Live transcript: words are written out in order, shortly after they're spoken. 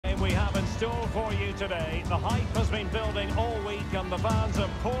store for you today. The hype has been building all week and the fans are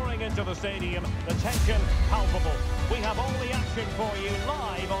pouring into the stadium. The tension palpable. We have all the action for you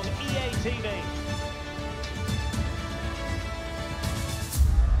live on EA TV.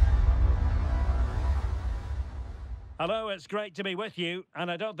 Hello, it's great to be with you, and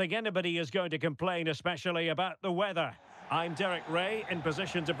I don't think anybody is going to complain, especially about the weather. I'm Derek Ray, in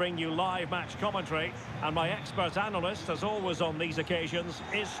position to bring you live match commentary, and my expert analyst, as always on these occasions,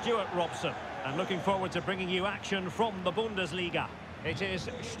 is Stuart Robson. And looking forward to bringing you action from the Bundesliga. It is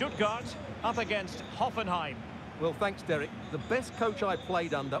Stuttgart up against Hoffenheim. Well, thanks, Derek. The best coach I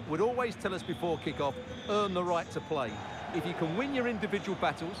played under would always tell us before kick-off, earn the right to play. If you can win your individual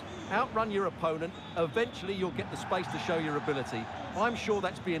battles, outrun your opponent, eventually you'll get the space to show your ability. I'm sure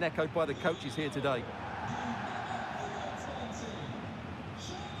that's being echoed by the coaches here today.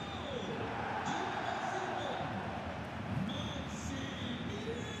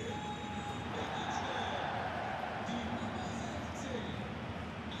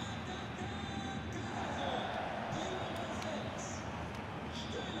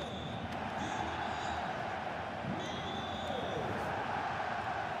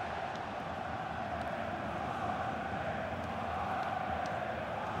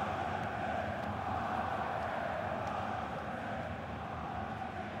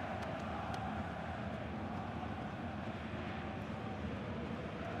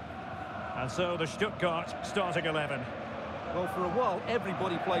 And so the Stuttgart starting 11. Well, for a while,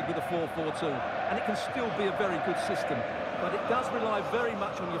 everybody played with a 4-4-2, and it can still be a very good system. But it does rely very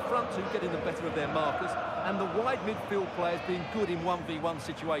much on your front two getting the better of their markers, and the wide midfield players being good in 1v1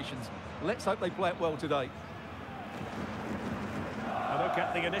 situations. Let's hope they play it well today. A look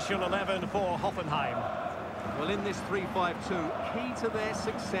at the initial 11 for Hoffenheim. Well, in this 3-5-2, key to their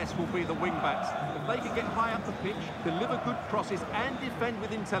success will be the wing-backs. If they can get high up the pitch, deliver good crosses and defend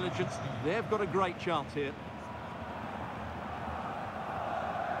with intelligence, they've got a great chance here.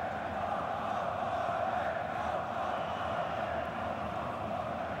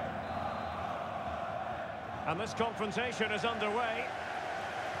 And this confrontation is underway.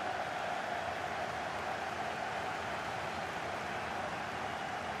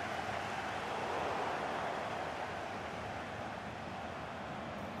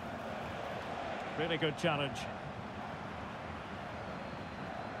 Really good challenge.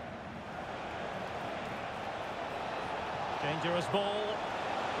 Dangerous ball.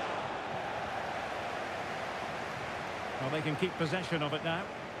 Well, they can keep possession of it now.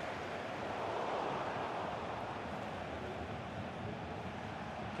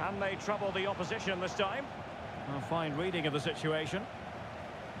 Can they trouble the opposition this time? A fine reading of the situation.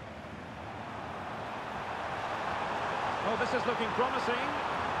 Oh, this is looking promising.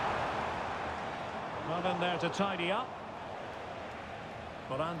 Well in there to tidy up.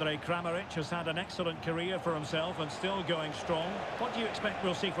 But Andre Kramaric has had an excellent career for himself and still going strong. What do you expect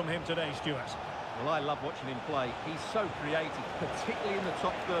we'll see from him today, Stuart? Well, I love watching him play. He's so creative, particularly in the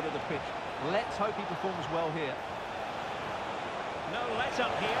top third of the pitch. Let's hope he performs well here. No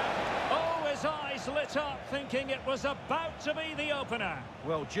let-up here. Oh, his eyes lit up, thinking it was about to be the opener.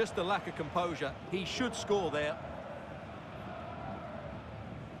 Well, just a lack of composure. He should score there.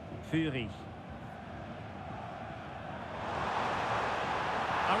 Fury.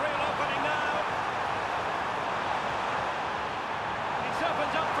 A real opening now. It's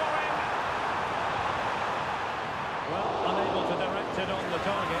opened up for him. Well, unable to direct it on the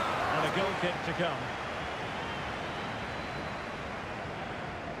target, and a goal kick to come.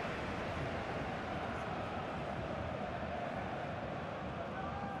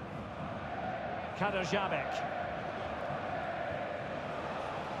 Kaderjabek.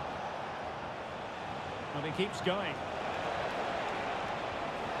 And he keeps going.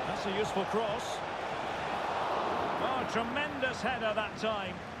 That's a useful cross. Oh, tremendous header that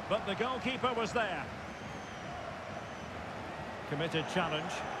time, but the goalkeeper was there. Committed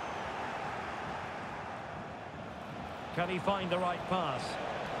challenge. Can he find the right pass?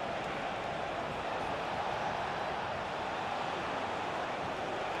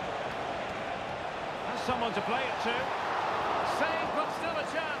 Has someone to play it to. Save, but still a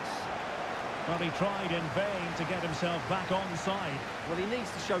chance. Well, he tried in vain to get himself back onside. Well, he needs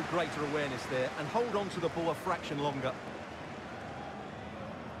to show greater awareness there and hold on to the ball a fraction longer.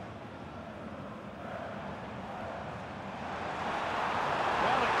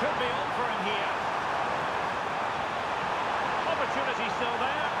 Well, it could be on for him here. Opportunity still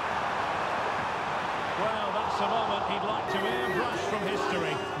there. Well, that's a moment he'd like to airbrush from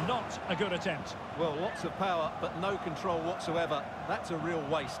history. Not a good attempt. Well, lots of power, but no control whatsoever. That's a real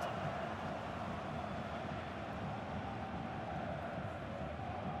waste.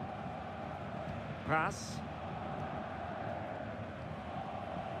 Pass.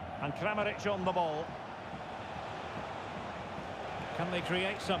 And Kramaric on the ball. Can they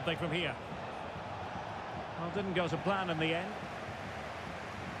create something from here? Well, didn't go to plan in the end.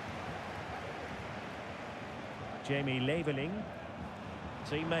 Jamie Leveling.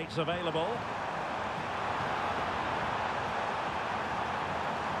 Teammates available.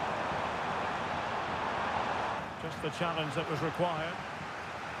 Just the challenge that was required.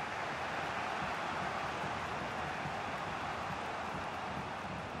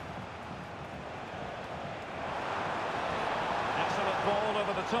 Excellent ball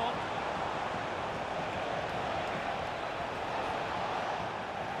over the top.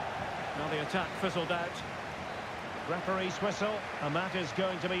 Now the attack fizzled out. Referee's whistle, and that is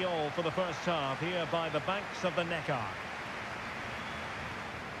going to be all for the first half here by the banks of the Neckar.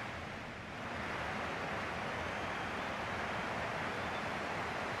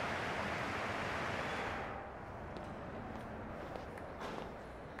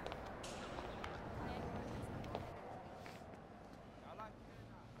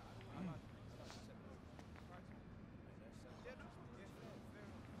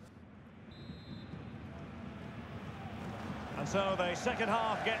 And so the second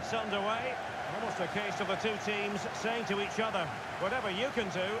half gets underway. Almost a case of the two teams saying to each other, whatever you can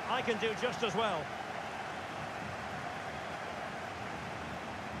do, I can do just as well.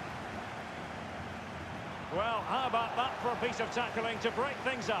 Well, how about that for a piece of tackling to break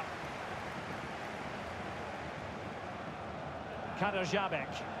things up? Kaderjabek.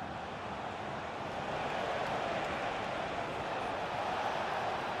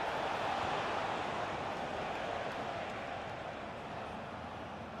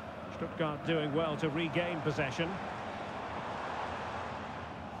 Stuttgart doing well to regain possession.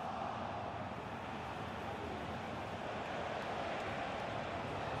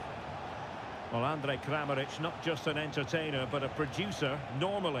 Well, Andrej Kramaric, not just an entertainer, but a producer,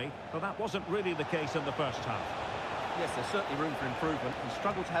 normally, but that wasn't really the case in the first half. Yes, there's certainly room for improvement. He's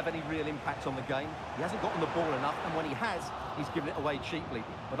struggled to have any real impact on the game. He hasn't gotten the ball enough, and when he has, he's given it away cheaply.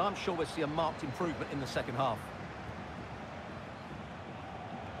 But I'm sure we'll see a marked improvement in the second half.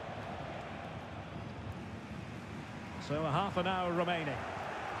 So a half an hour remaining.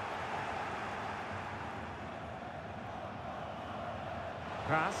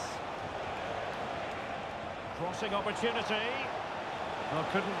 Pass. Crossing opportunity. Well,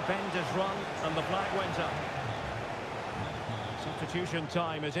 couldn't bend his run, and the flag went up. Substitution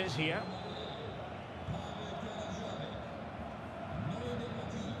time it is here.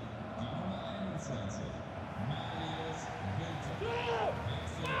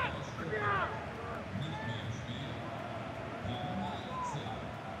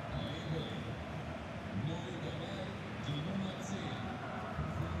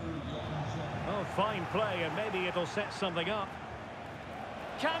 Oh, fine play, and maybe it'll set something up.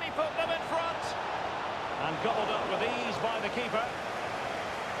 Can he put them in front? And gobbled up with ease by the keeper.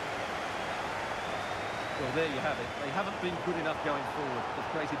 Well, there you have it. They haven't been good enough going forward.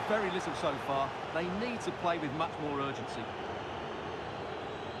 They've created very little so far. They need to play with much more urgency.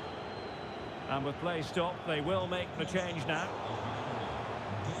 And with play stopped, they will make the change now.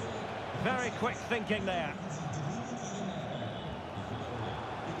 Very quick thinking there.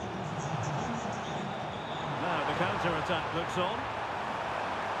 Now the counter-attack looks on.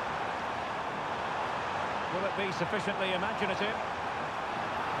 Will it be sufficiently imaginative?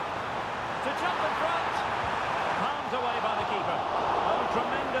 To jump in front! Palmed away by the keeper. Oh,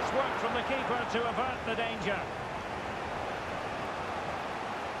 tremendous work from the keeper to avert the danger.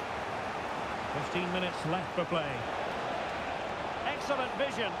 15 minutes left for play. Excellent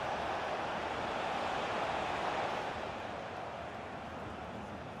vision.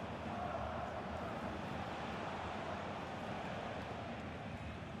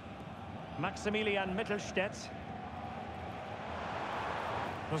 Maximilian Mittelstädt.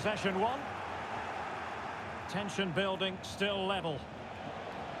 Possession one. Tension building, still level.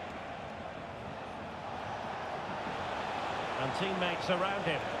 And teammates around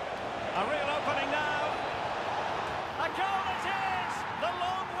him. A real opening now. A goal it is! The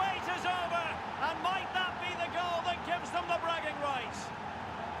long wait is over. And might that be the goal that gives them the bragging rights?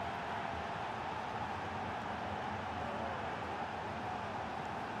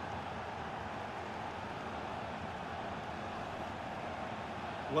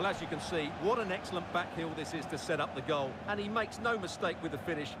 Well, as you can see, what an excellent back heel this is to set up the goal. And he makes no mistake with the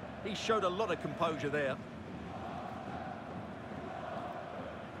finish. He showed a lot of composure there.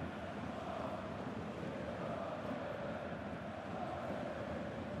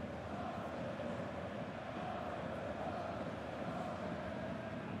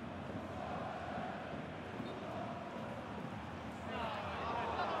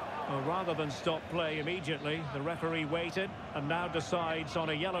 Well, rather than stop play immediately, the referee waited and now decides on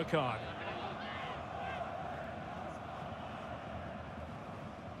a yellow card.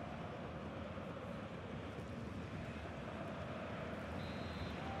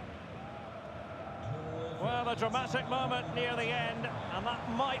 Well, a dramatic moment near the end, and that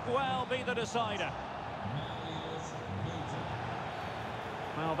might well be the decider.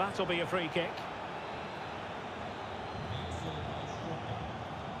 Well, that'll be a free kick.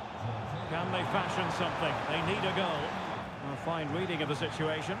 Can they fashion something? They need a goal. A fine reading of the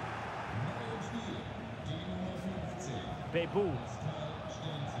situation. Bebou.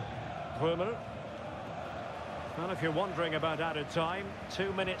 Römer. And if you're wondering about added time,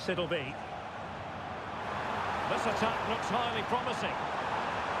 2 minutes it'll be. This attack looks highly promising.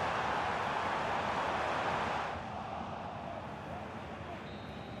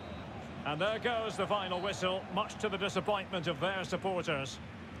 And there goes the final whistle, much to the disappointment of their supporters.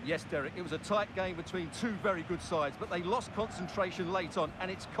 Yes, Derek, it was a tight game between two very good sides, but they lost concentration late on,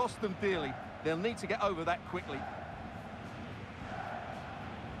 and it's cost them dearly. They'll need to get over that quickly.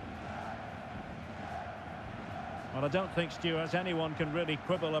 Well, I don't think, Stuart, anyone can really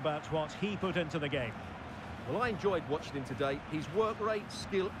quibble about what he put into the game. Well, I enjoyed watching him today. His work rate,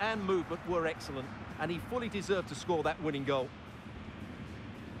 skill and movement were excellent, and he fully deserved to score that winning goal.